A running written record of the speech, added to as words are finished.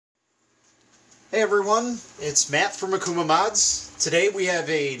Hey everyone, it's Matt from Akuma Mods. Today we have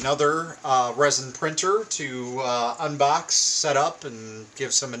another resin printer to unbox, set up, and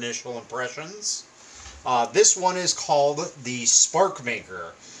give some initial impressions. This one is called the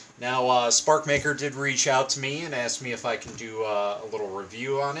Sparkmaker. Now Sparkmaker did reach out to me and asked me if I can do a little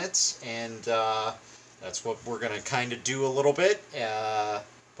review on it, and that's what we're going to kind of do a little bit.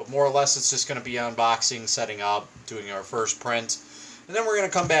 But more or less it's just going to be unboxing, setting up, doing our first print. And then we're going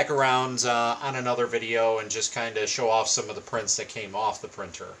to come back around on another video and just kind of show off some of the prints that came off the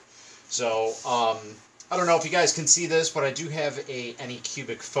printer. So, I don't know if you guys can see this, but I do have a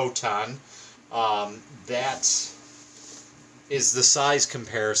Anycubic Photon. That is the size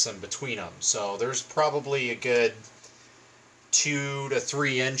comparison between them. So there's probably a good 2 to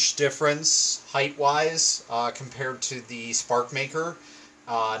 3 inch difference height-wise compared to the Sparkmaker.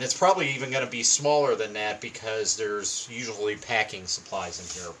 And it's probably even going to be smaller than that because there's usually packing supplies in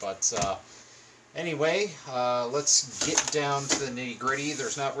here. But anyway, let's get down to the nitty-gritty.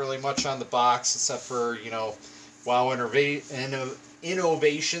 There's not really much on the box except for, you know, Wow Innovations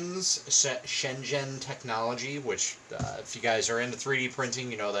Shenzhen Technology, which if you guys are into 3D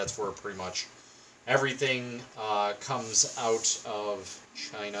printing, you know that's where pretty much everything comes out of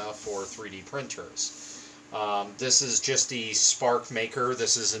China for 3D printers. This is just the Sparkmaker.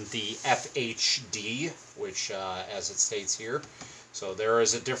 This isn't the FHD, which as it states here. So there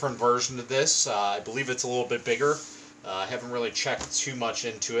is a different version of this. I believe it's a little bit bigger. I haven't really checked too much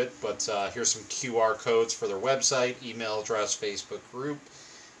into it, but here's some QR codes for their website, email address, Facebook group,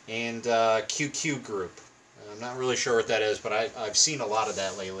 and QQ group. I'm not really sure what that is, but I've seen a lot of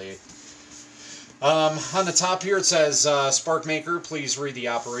that lately. On the top here it says, Sparkmaker, please read the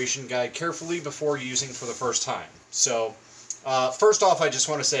operation guide carefully before using for the first time. So, first off, I just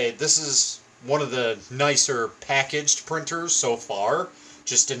want to say this is one of the nicer packaged printers so far,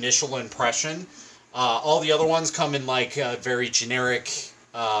 just initial impression. All the other ones come in like a very generic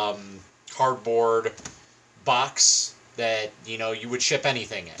cardboard box that, you know, you would ship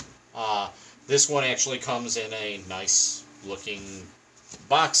anything in. This one actually comes in a nice looking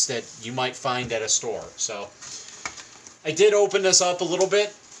box that you might find at a store. So I did open this up a little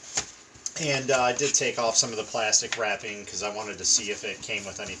bit, and I did take off some of the plastic wrapping because I wanted to see if it came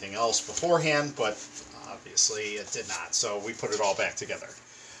with anything else beforehand, but obviously it did not, so we put it all back together.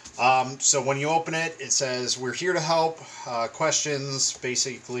 So when you open it, it says we're here to help, questions,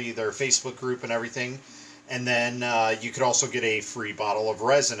 basically their Facebook group and everything, and then you could also get a free bottle of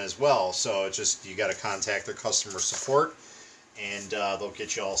resin as well. So it's just, you got to contact their customer support, and they'll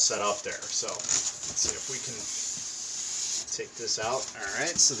get you all set up there. So let's see if we can take this out.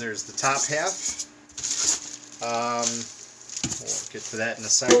 Alright, so there's the top half. We'll get to that in a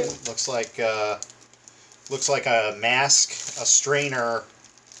second. Looks like a mask, a strainer.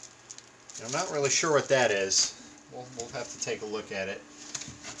 I'm not really sure what that is. We'll have to take a look at it.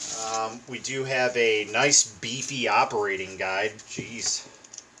 We do have a nice beefy operating guide. Jeez.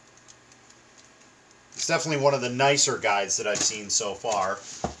 It's definitely one of the nicer guides that I've seen so far,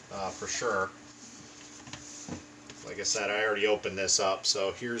 for sure. Like I said, I already opened this up,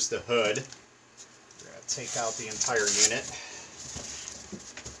 so here's the hood. We're going to take out the entire unit.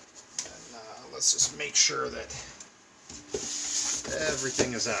 And let's just make sure that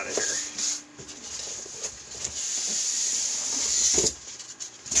everything is out of here.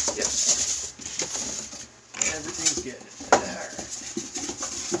 Yep. Everything's good. Alright.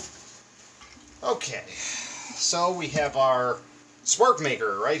 Okay, so we have our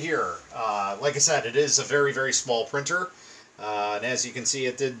Sparkmaker right here. Like I said, it is a very, very small printer, and as you can see,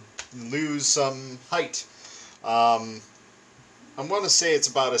 it did lose some height. I'm going to say it's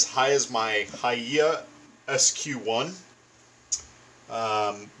about as high as my Hiya SQ1,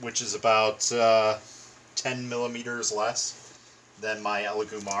 which is about 10 millimeters less than my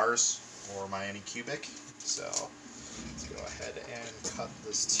Elegoo Mars or my Anycubic. So let's go ahead and cut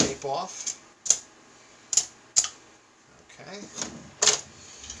this tape off. Okay.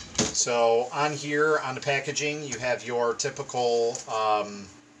 So on here, on the packaging, you have your typical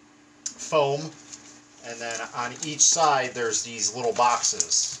foam, and then on each side there's these little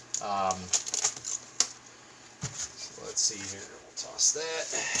boxes. So let's see here. We'll toss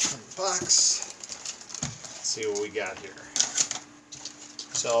that in the box. Let's see what we got here.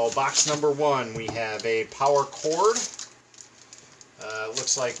 So box number 1, we have a power cord.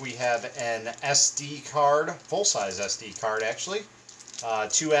 Looks like we have an SD card, full-size SD card actually,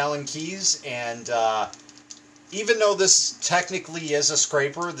 2 Allen keys, and even though this technically is a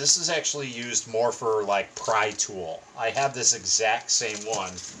scraper, this is actually used more for like pry tool. I have this exact same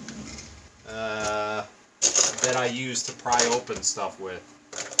one that I use to pry open stuff with.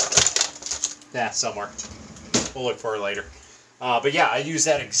 somewhere. We'll look for it later. But yeah, I use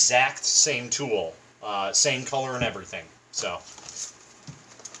that exact same tool. Same color and everything. So,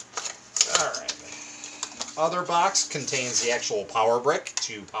 alright. Other box contains the actual power brick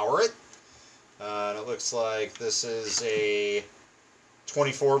to power it. And it looks like this is a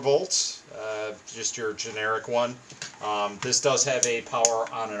 24 volt, just your generic one. This does have a power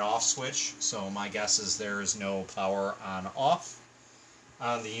on and off switch, so my guess is there is no power on off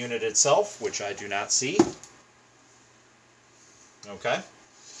on the unit itself, which I do not see. Okay.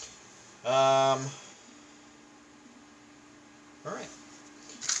 Alright.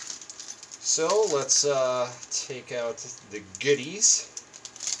 So let's take out the goodies.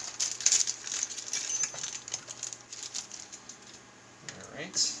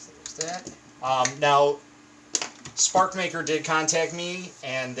 Alright, there's that. Now, Sparkmaker did contact me,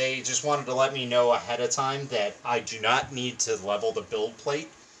 and they just wanted to let me know ahead of time that I do not need to level the build plate.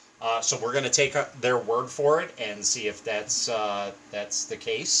 So we're going to take their word for it and see if that's the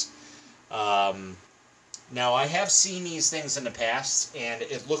case. Now, I have seen these things in the past, and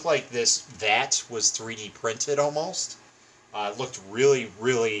it looked like this vat was 3D printed almost. It looked really,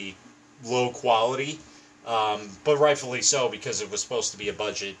 really low quality, but rightfully so because it was supposed to be a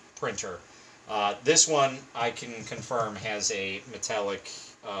budget printer. This one, I can confirm, has a metallic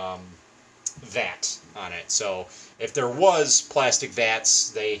vat on it. So if there was plastic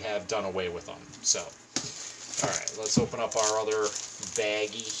vats, they have done away with them. So, alright, let's open up our other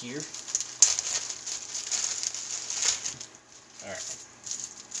baggie here. Alright.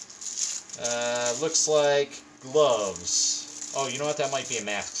 Looks like gloves. Oh, you know what? That might be a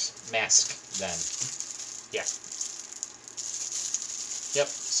mask then. Yeah. Yep,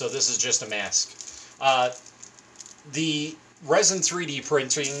 so this is just a mask. The resin 3D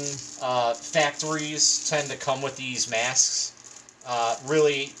printing factories tend to come with these masks.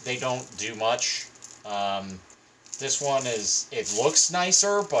 Really, they don't do much. This one it looks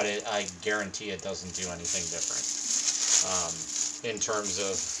nicer, but I guarantee it doesn't do anything different. In terms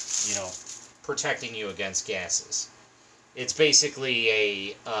of, you know, protecting you against gases. It's basically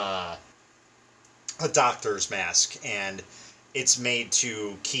a doctor's mask, and it's made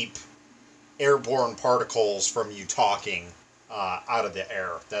to keep airborne particles from you talking out of the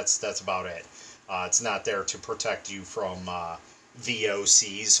air. That's about it. It's not there to protect you from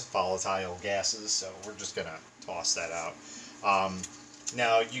VOCs, volatile gases, so we're just gonna toss that out.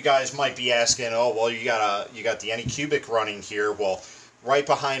 Now, you guys might be asking, oh, well, you got the Anycubic running here. Well, right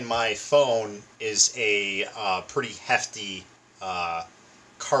behind my phone is a pretty hefty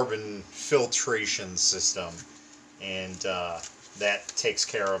carbon filtration system, and that takes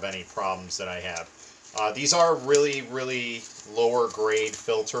care of any problems that I have. These are really, really lower grade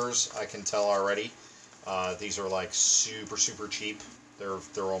filters, I can tell already. These are like super, super cheap.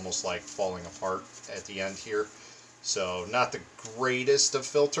 They're almost like falling apart at the end here. So not the greatest of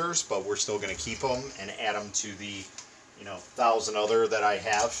filters, but we're still going to keep them and add them to the, 1,000 other that I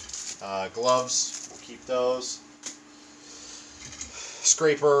have. Gloves, we'll keep those.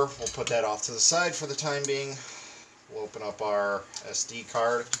 Scraper, we'll put that off to the side for the time being. We'll open up our SD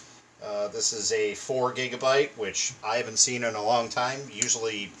card. This is a 4 gigabyte, which I haven't seen in a long time.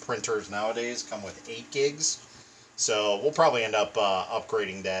 Usually printers nowadays come with 8 gigs. So we'll probably end up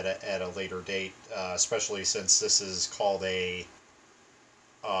upgrading that at a later date, especially since this is called a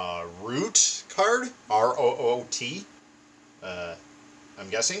root card, R-O-O-T, I'm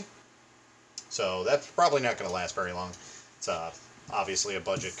guessing. So that's probably not going to last very long. It's obviously a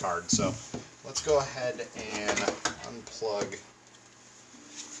budget card. So let's go ahead and unplug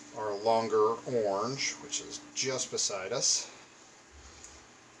our longer orange, which is just beside us.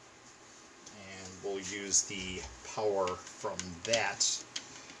 And we'll use the power from that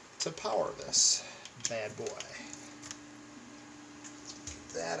to power this bad boy.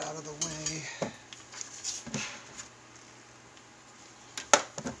 Get that out of the way.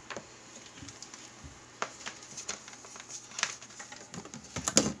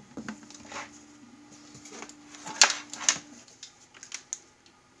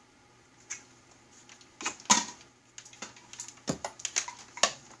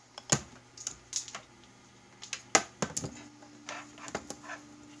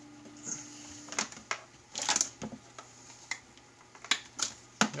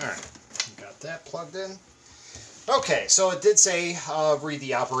 Alright, got that plugged in. Okay, so it did say read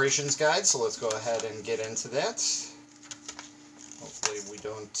the operations guide, so let's go ahead and get into that. Hopefully we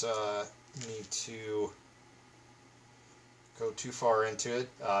don't need to go too far into it.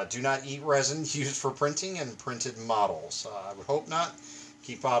 Do not eat resin used for printing and printed models. I would hope not.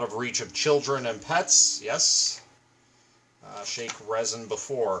 Keep out of reach of children and pets, yes. shake resin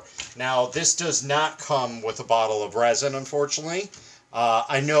before. Now, this does not come with a bottle of resin, unfortunately.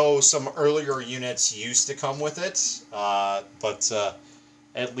 I know some earlier units used to come with it, but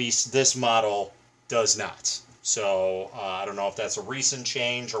at least this model does not. So I don't know if that's a recent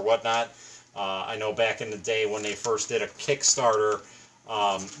change or whatnot. I know back in the day when they first did a Kickstarter,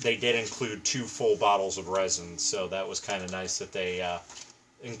 they did include 2 full bottles of resin, so that was kind of nice that they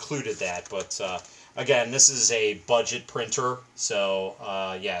included that. But again, this is a budget printer, so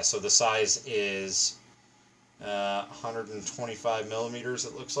yeah, so the size is 125 millimeters,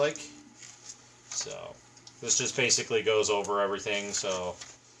 it looks like. So this just basically goes over everything, so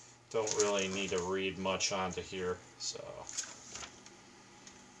don't really need to read much onto here. So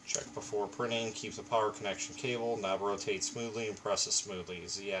check before printing, keep the power connection cable, knob rotates smoothly and presses smoothly.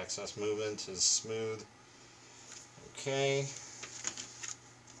 Z-axis movement is smooth. Okay.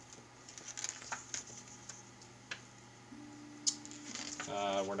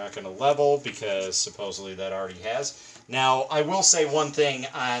 We're not going to level because supposedly that already has. Now, I will say one thing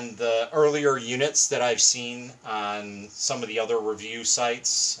on the earlier units that I've seen on some of the other review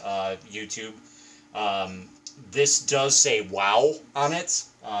sites, YouTube. This does say WOW on it.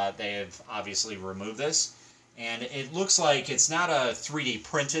 They have obviously removed this. And it looks like it's not a 3D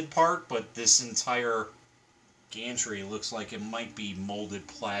printed part, but this entire gantry looks like it might be molded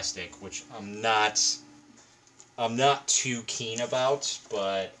plastic, which I'm not too keen about,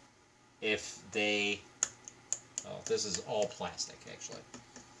 but if they... Oh, this is all plastic, actually.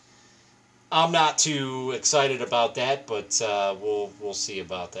 I'm not too excited about that, but we'll see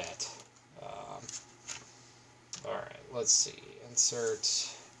about that. Alright, let's see. Insert,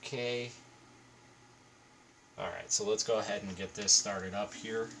 okay. Alright, so let's go ahead and get this started up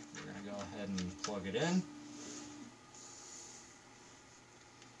here. We're going to go ahead and plug it in. And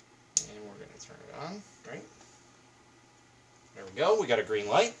we're going to turn it on, right? There we go, we got a green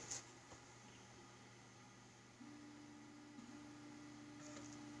light.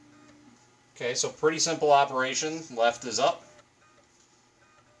 Okay, so pretty simple operation. Left is up.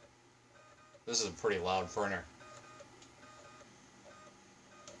 This is a pretty loud printer.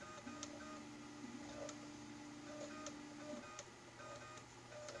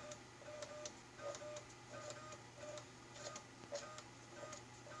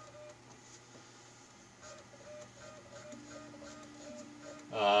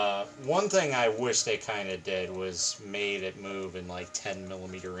 One thing I wish they kind of did was made it move in like 10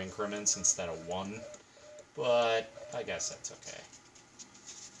 millimeter increments instead of 1, but I guess that's okay.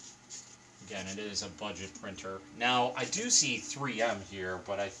 Again, it is a budget printer. Now, I do see 3M here,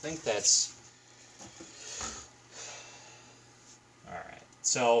 but I think that's... Alright,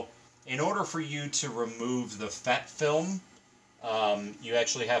 so in order for you to remove the FET film, you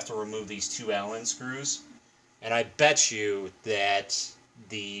actually have to remove these 2 Allen screws. And I bet you that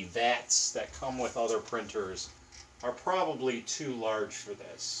the vats that come with other printers are probably too large for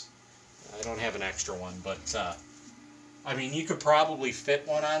this. I don't have an extra one, but I mean, you could probably fit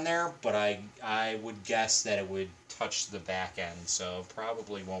one on there, but I would guess that it would touch the back end, so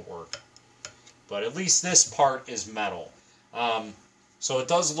probably won't work. But at least this part is metal. So it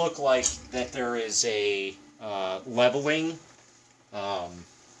does look like that there is a leveling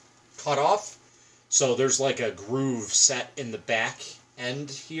cutoff. So there's like a groove set in the back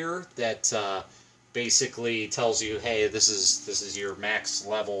end here that basically tells you, hey, this is your max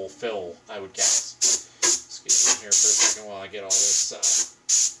level fill, I would guess. Excuse me here for a second while I get all this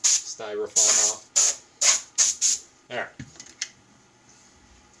styrofoam off. Alright.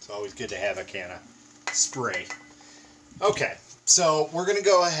 It's always good to have a can of spray. Okay, so we're going to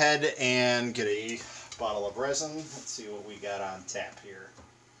go ahead and get a bottle of resin. Let's see what we got on tap here.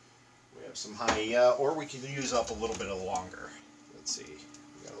 We have some high, or we can use up a little bit of longer. Let's see,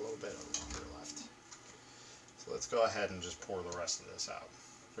 we got a little bit of longer left. So let's go ahead and just pour the rest of this out.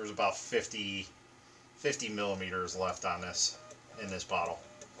 There's about 50 millimeters left on this, in this bottle.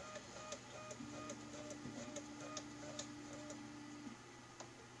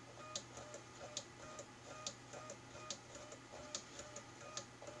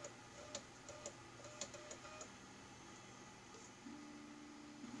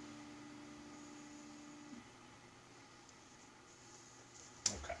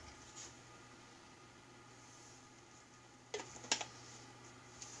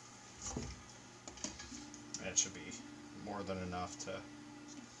 That should be more than enough to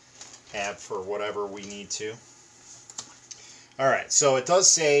have for whatever we need to. Alright, so it does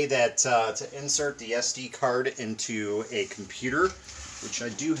say that to insert the SD card into a computer, which I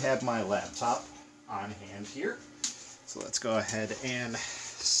do have my laptop on hand here. So let's go ahead and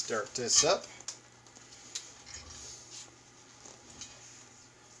start this up.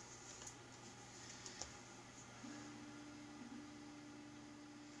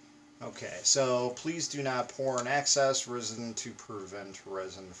 Okay, so please do not pour in excess resin to prevent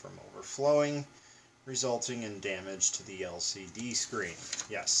resin from overflowing, resulting in damage to the LCD screen.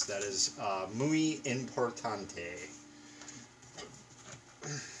 Yes, that is muy importante.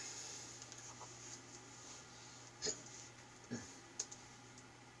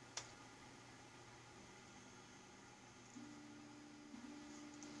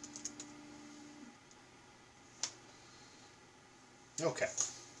 Okay,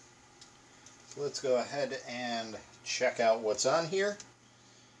 so let's go ahead and check out what's on here.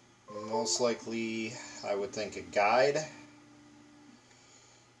 Most likely, I would think a guide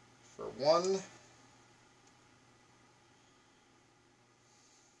for one.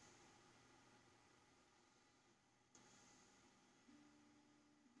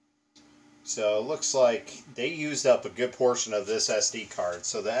 So it looks like they used up a good portion of this SD card.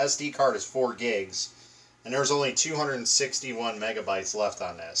 So the SD card is 4 gigs, and there's only 261 megabytes left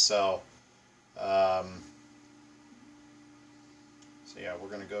on this. So yeah, we're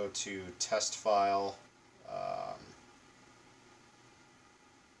going to go to test file.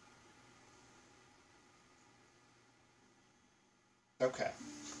 Okay.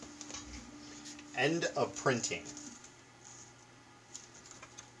 End of printing.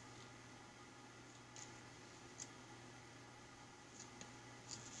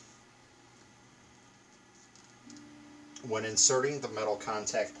 When inserting, the metal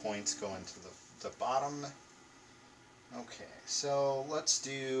contact points go into the bottom. Okay, so let's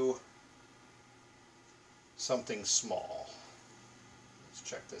do something small. Let's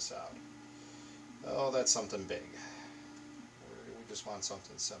check this out. Oh, that's something big. We just want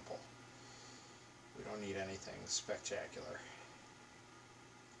something simple. We don't need anything spectacular.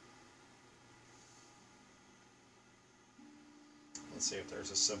 Let's see if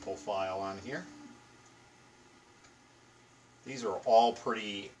there's a simple file on here. These are all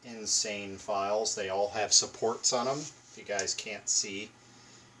pretty insane files. They all have supports on them. If you guys can't see,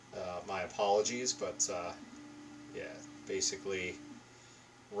 my apologies, but yeah, basically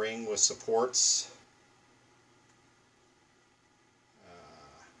ring with supports,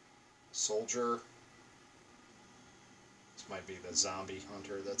 soldier. This might be the zombie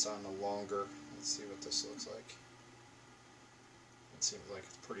hunter that's on the longer. Let's see what this looks like. It seems like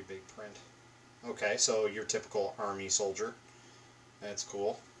it's a pretty big print. Okay, so your typical army soldier. That's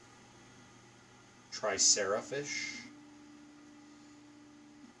cool. Tricerafish.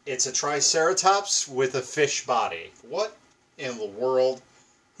 It's a triceratops with a fish body. What in the world?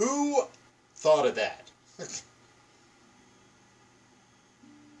 Who thought of that?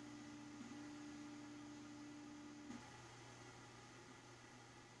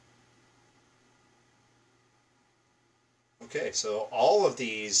 Okay, so all of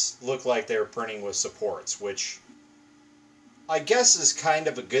these look like they're printing with supports, which I guess is kind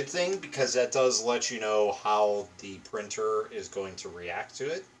of a good thing, because that does let you know how the printer is going to react to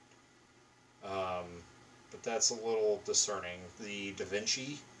it. But that's a little discerning. The Da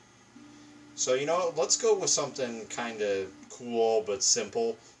Vinci. So, you know, let's go with something kind of cool but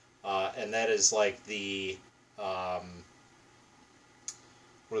simple. And that is like the, what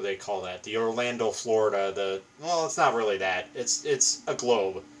do they call that? The Orlando, Florida, well, it's not really that. It's a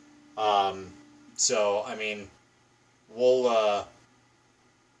globe. So, I mean, we'll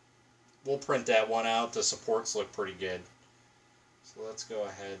print that one out. The supports look pretty good. So let's go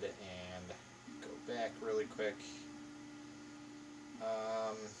ahead and go back really quick.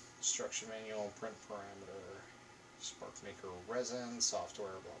 Instruction manual, print parameter, Sparkmaker Resin, software,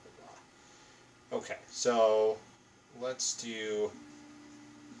 blah, blah, blah. Okay, so let's do,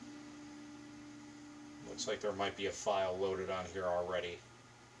 looks like there might be a file loaded on here already.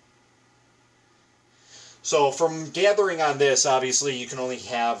 So from gathering on this, obviously you can only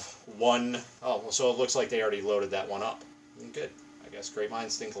have one. Oh, so it looks like they already loaded that one up. Good. I guess great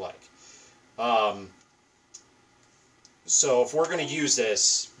minds think alike. So if we're going to use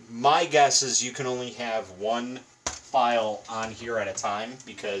this, my guess is you can only have one file on here at a time,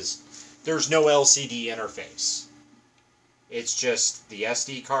 because there's no LCD interface. It's just the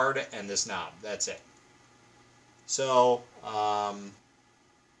SD card and this knob. That's it. So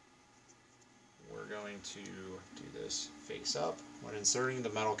we're going to do this face up. When inserting,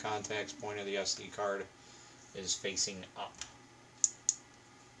 the metal contacts point of the SD card is facing up.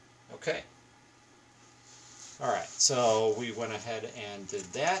 Okay. Alright, so we went ahead and did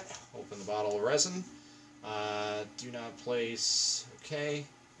that. Open the bottle of resin. Do not place, okay.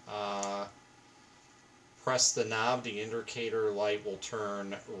 Press the knob, the indicator light will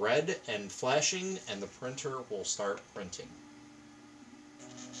turn red and flashing, and the printer will start printing.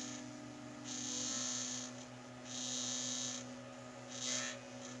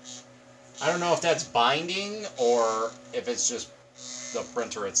 I don't know if that's binding or if it's just the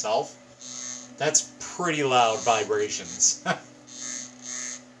printer itself. That's pretty loud vibrations.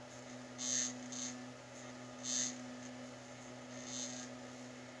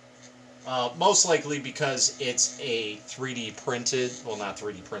 Most likely because it's a 3D printed, well, not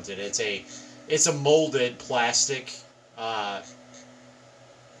 3D printed, it's a molded plastic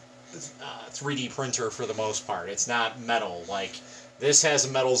 3D printer for the most part. It's not metal. Like, this has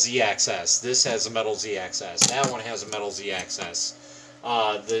a metal Z-axis, this has a metal Z-axis, that one has a metal Z-axis.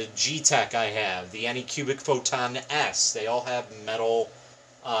 The G-Tech I have, the Anycubic Photon S, they all have metal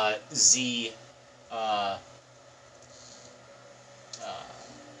Z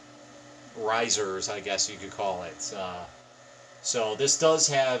risers, I guess you could call it. So this does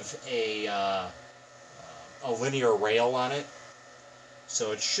have a linear rail on it,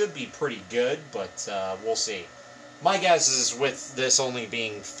 so it should be pretty good, but we'll see. My guess is with this only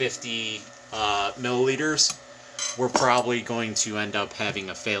being 50 milliliters, we're probably going to end up having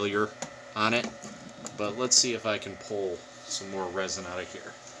a failure on it. But let's see if I can pull some more resin out of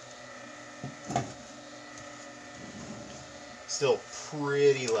here. Still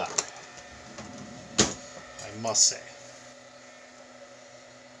pretty loud, I must say.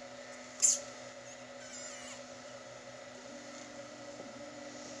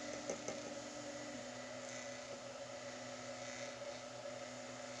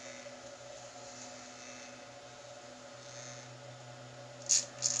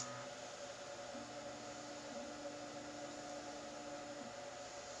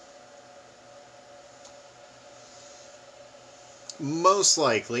 Most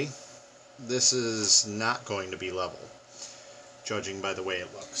likely, this is not going to be level, judging by the way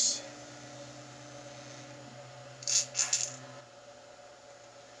it looks.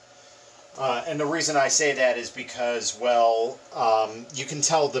 And the reason I say that is because, well, you can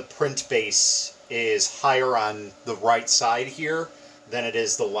tell the print base is higher on the right side here than it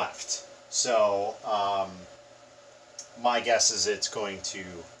is the left. So, my guess is it's going to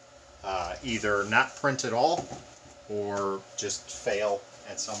either not print at all or just fail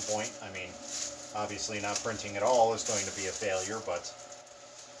at some point. I mean, obviously not printing at all is going to be a failure, but,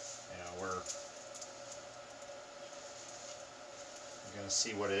 you know, we're going to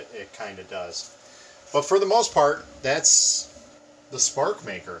see what it kind of does. But for the most part, that's the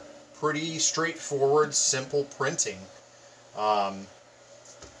Sparkmaker. Pretty straightforward, simple printing.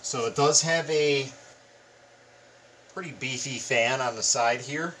 So it does have a pretty beefy fan on the side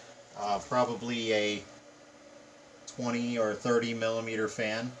here. Probably a 20 or 30 millimeter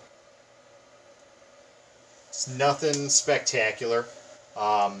fan. It's nothing spectacular.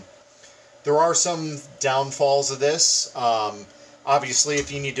 There are some downfalls of this. Obviously,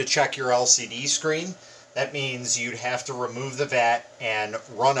 if you need to check your LCD screen, that means you'd have to remove the vat and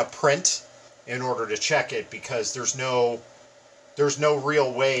run a print in order to check it, because there's no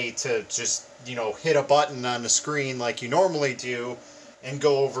real way to just, you know, hit a button on the screen like you normally do and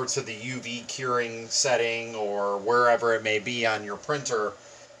go over to the UV curing setting or wherever it may be on your printer,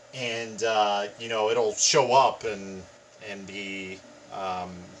 and you know, it'll show up and be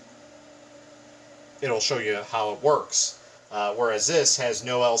it'll show you how it works. Whereas this has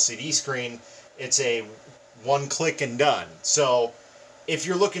no LCD screen. It's a one click and done. So if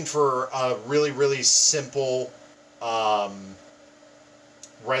you're looking for a really simple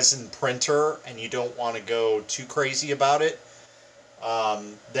resin printer and you don't want to go too crazy about it,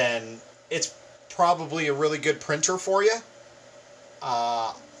 then it's probably a really good printer for you.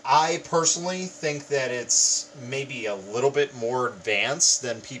 I personally think that it's maybe a little bit more advanced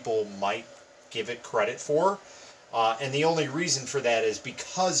than people might give it credit for. And the only reason for that is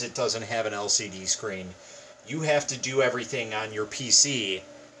because it doesn't have an LCD screen. You have to do everything on your PC,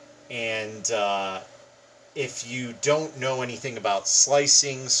 and if you don't know anything about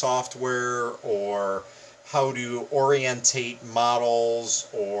slicing software or how to orientate models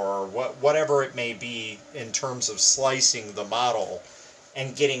or whatever it may be in terms of slicing the model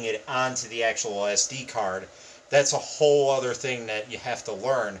and getting it onto the actual SD card, that's a whole other thing that you have to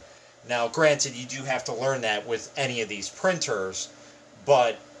learn. Now, granted, you do have to learn that with any of these printers,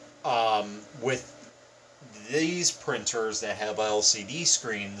 but with these printers that have LCD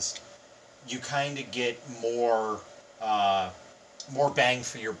screens, you kind of get more bang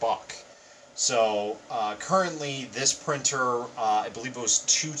for your buck. So currently, this printer, I believe it was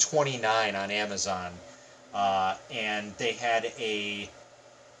 $229 on Amazon, and they had I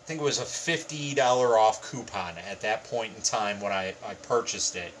think it was a $50 off coupon at that point in time when I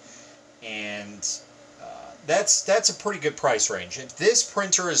purchased it. And that's a pretty good price range. If this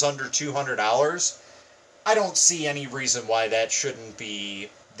printer is under $200, I don't see any reason why that shouldn't be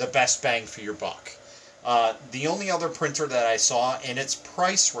the best bang for your buck. The only other printer that I saw in its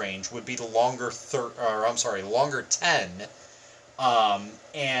price range would be the longer 10,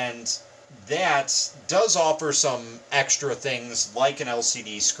 and that does offer some extra things like an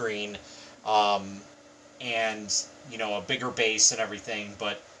LCD screen, and a bigger base and everything.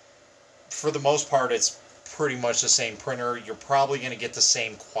 But for the most part, it's pretty much the same printer. You're probably going to get the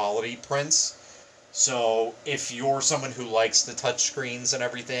same quality prints. So if you're someone who likes the touch screens and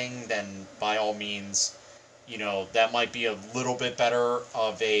everything, then by all means, that might be a little bit better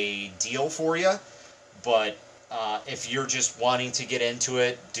of a deal for you. But if you're just wanting to get into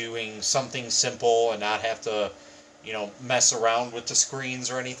it, doing something simple and not have to, mess around with the screens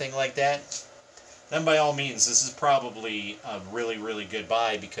or anything like that, then by all means, this is probably a really, really good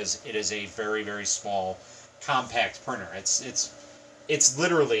buy, because it is a very, very small, compact printer. It's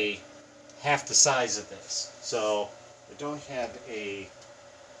literally half the size of this. So I don't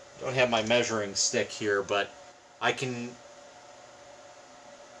have my measuring stick here, but I can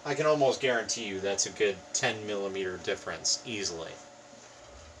almost guarantee you that's a good 10 millimeter difference easily.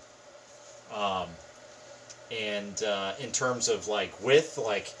 And in terms of like width,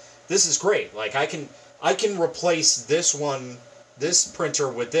 like this is great. Like I can replace this printer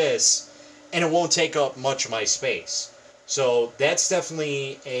with this, and it won't take up much of my space. So that's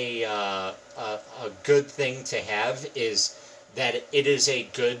definitely a good thing to have, is that it is a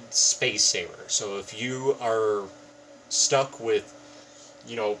good space saver. So if you are stuck with,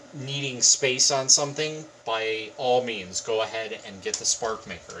 needing space on something, by all means, go ahead and get the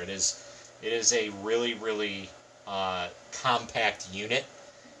Sparkmaker. It is a really, really compact unit,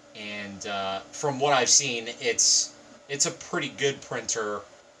 and from what I've seen, it's a pretty good printer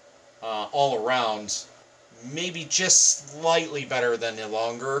all around. Maybe just slightly better than the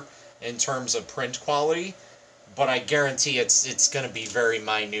longer in terms of print quality, but I guarantee it's going to be very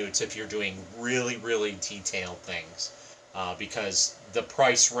minute if you're doing really, really detailed things, because the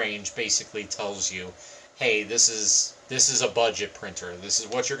price range basically tells you, hey, this is a budget printer. This is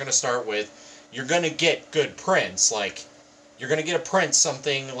what you're going to start with. You're going to get good prints. Like, you're going to get a print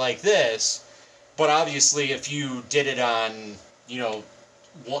something like this, but obviously if you did it on,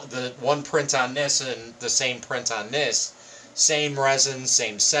 the one print on this and the same print on this, same resin,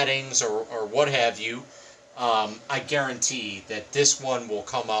 same settings, or what have you, I guarantee that this one will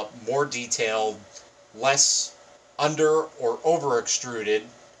come up more detailed, less under or over extruded,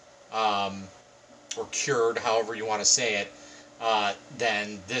 or cured, however you want to say it,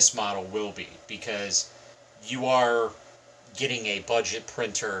 than this model will be, because you are getting a budget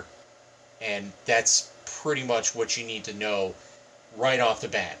printer, and that's pretty much what you need to know right off the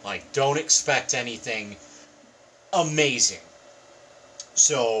bat. Like, don't expect anything amazing.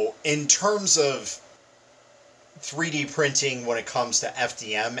 So in terms of 3D printing when it comes to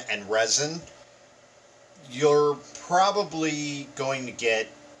FDM and resin, you're probably going to get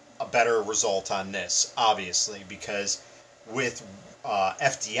a better result on this, obviously, because with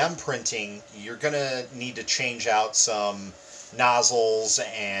FDM printing, you're going to need to change out some nozzles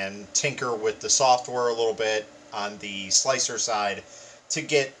and tinker with the software a little bit on the slicer side to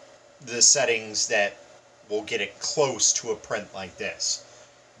get the settings that will get it close to a print like this.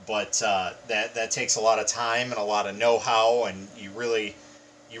 But that takes a lot of time and a lot of know-how, and you really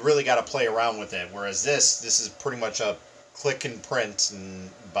got to play around with it. Whereas this is pretty much a click and print, and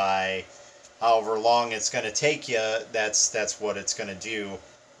by however long it's going to take you, that's what it's going to do.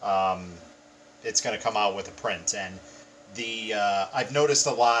 It's going to come out with a print. And I've noticed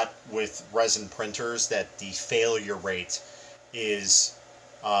a lot with resin printers that the failure rate is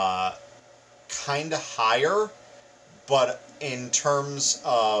kind of higher, but in terms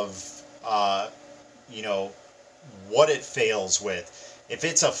of what it fails with, if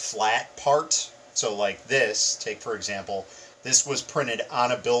it's a flat part, so like this, take for example, this was printed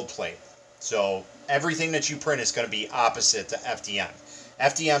on a build plate, so everything that you print is going to be opposite to FDM.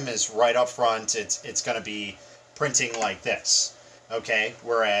 FDM is right up front. It's going to be printing like this, okay?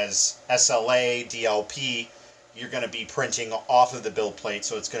 Whereas SLA, DLP, you're going to be printing off of the build plate,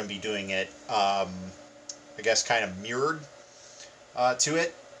 so it's going to be doing it, I guess, kind of mirrored to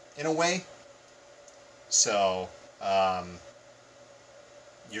it in a way. So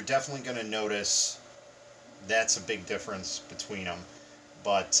you're definitely going to notice that's a big difference between them.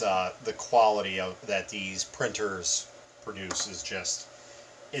 But the quality that these printers produce is just,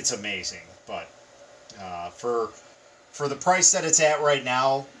 it's amazing. But for the price that it's at right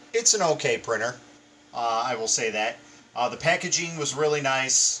now, it's an okay printer. I will say that. The packaging was really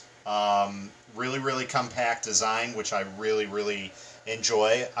nice. Really, really compact design, which I really, really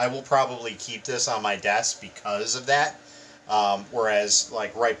enjoy. I will probably keep this on my desk because of that. Whereas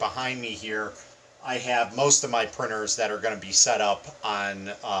like right behind me here, I have most of my printers that are going to be set up on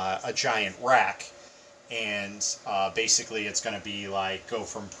a giant rack. And basically it's going to be like go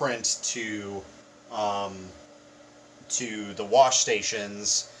from print to the wash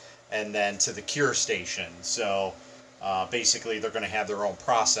stations and then to the cure station. So basically they're going to have their own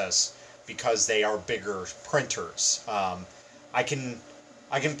process because they are bigger printers. I can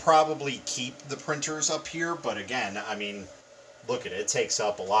probably keep the printers up here, but again, I mean, look at it, it takes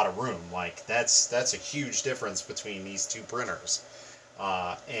up a lot of room. Like that's a huge difference between these two printers.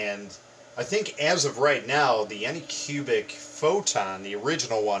 And I think as of right now, the Anycubic Photon, the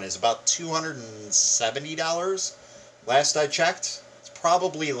original one, is about $270. Last I checked. It's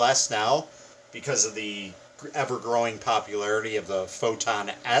probably less now because of the ever-growing popularity of the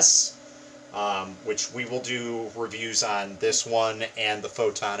Photon S, which we will do reviews on this one and the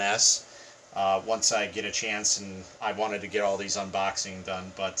Photon S once I get a chance, and I wanted to get all these unboxing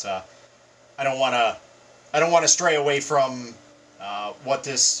done, but I don't want to stray away from what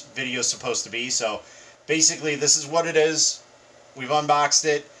this video is supposed to be. So basically this is what it is. We've unboxed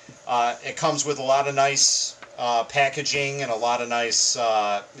it. It comes with a lot of nice packaging and a lot of nice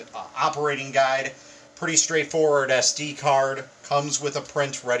operating guide. Pretty straightforward SD card. Comes with a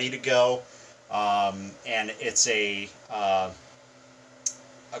print ready to go. And it's a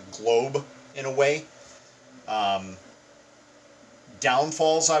globe in a way.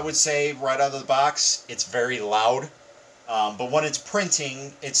 Downfalls, I would say, right out of the box, it's very loud. But when it's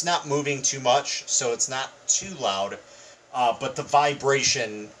printing, it's not moving too much, so it's not too loud. But the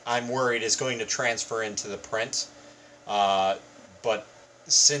vibration, I'm worried, is going to transfer into the print. But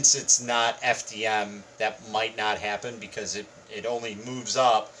since it's not FDM, that might not happen because it only moves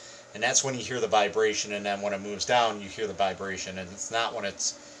up, and that's when you hear the vibration, and then when it moves down, you hear the vibration, and it's not when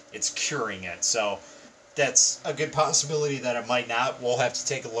it's curing it. So that's a good possibility that it might not. We'll have to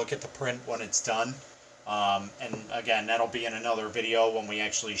take a look at the print when it's done. And again, that'll be in another video when we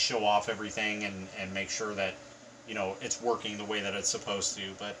actually show off everything and make sure that, you know, it's working the way that it's supposed to.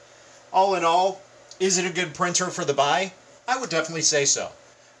 But all in all, is it a good printer for the buy? I would definitely say so.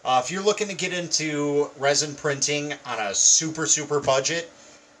 If you're looking to get into resin printing on a super budget,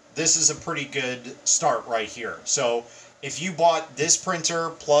 this is a pretty good start right here. So if you bought this printer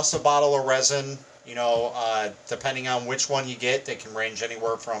plus a bottle of resin, you know, depending on which one you get, they can range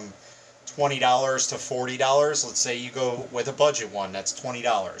anywhere from $20 to $40. Let's say you go with a budget one, that's $20.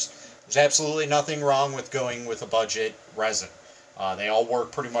 There's absolutely nothing wrong with going with a budget resin. They all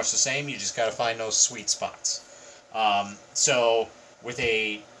work pretty much the same. You just got to find those sweet spots. So with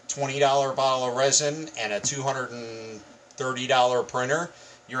a $20 bottle of resin and a $230 printer,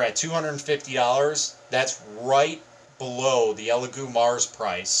 you're at $250. That's right below the Elegoo Mars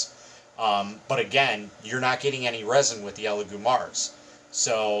price. But again, you're not getting any resin with the Elegoo Mars.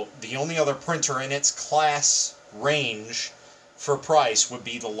 So the only other printer in its class range for price would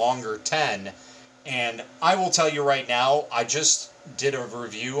be the longer 10. And I will tell you right now, I just did a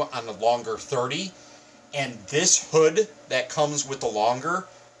review on the longer 30. And this hood that comes with the longer,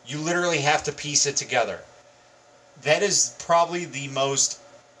 you literally have to piece it together. That is probably the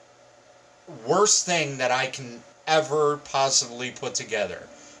worst thing that I can ever possibly put together.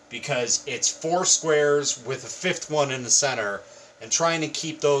 Because it's 4 squares with a 5th one in the center. And trying to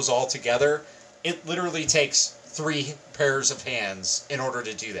keep those all together, it literally takes 3 pairs of hands in order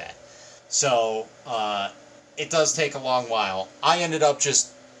to do that. So, it does take a long while. I ended up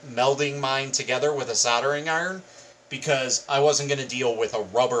just melding mine together with a soldering iron because I wasn't going to deal with a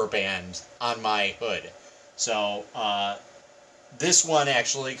rubber band on my hood. So, this one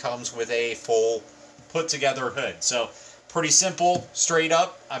actually comes with a full put-together hood. So, pretty simple, straight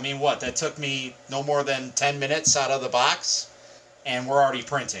up. I mean, what? That took me no more than 10 minutes out of the box. And we're already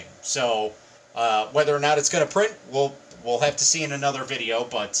printing. So whether or not it's going to print, we'll have to see in another video.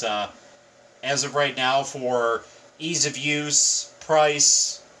 But as of right now, for ease of use,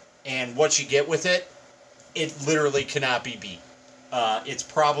 price, and what you get with it, it literally cannot be beat. It's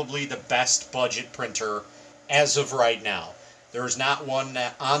probably the best budget printer as of right now. There's not one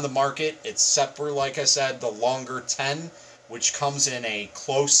on the market except for, like I said, the longer 10, which comes in a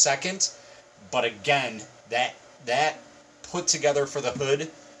close second. But again, that put together for the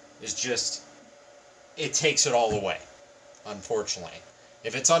hood is just, it takes it all away, unfortunately.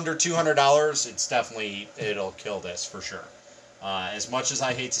 If it's under $200, it's definitely, it'll kill this for sure. As much as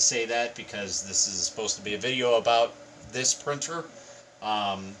I hate to say that, because this is supposed to be a video about this printer,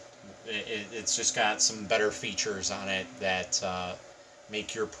 it's just got some better features on it that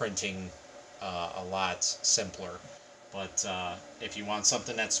make your printing a lot simpler. But if you want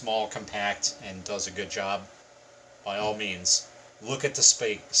something that's small, compact, and does a good job, by all means, look at the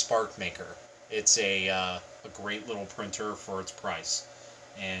Sparkmaker. It's a great little printer for its price.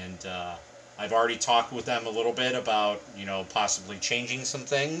 And I've already talked with them a little bit about, you know, possibly changing some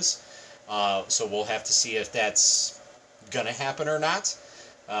things. So we'll have to see if that's going to happen or not.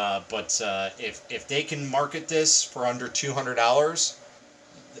 But if they can market this for under $200,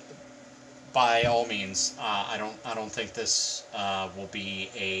 by all means, I don't think this will be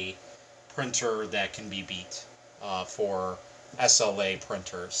a printer that can be beat for SLA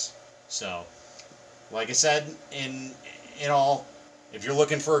printers. So, like I said, in all, if you're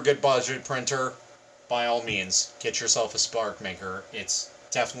looking for a good budget printer, by all means, get yourself a Sparkmaker. It's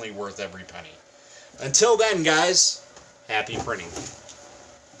definitely worth every penny. Until then, guys, happy printing.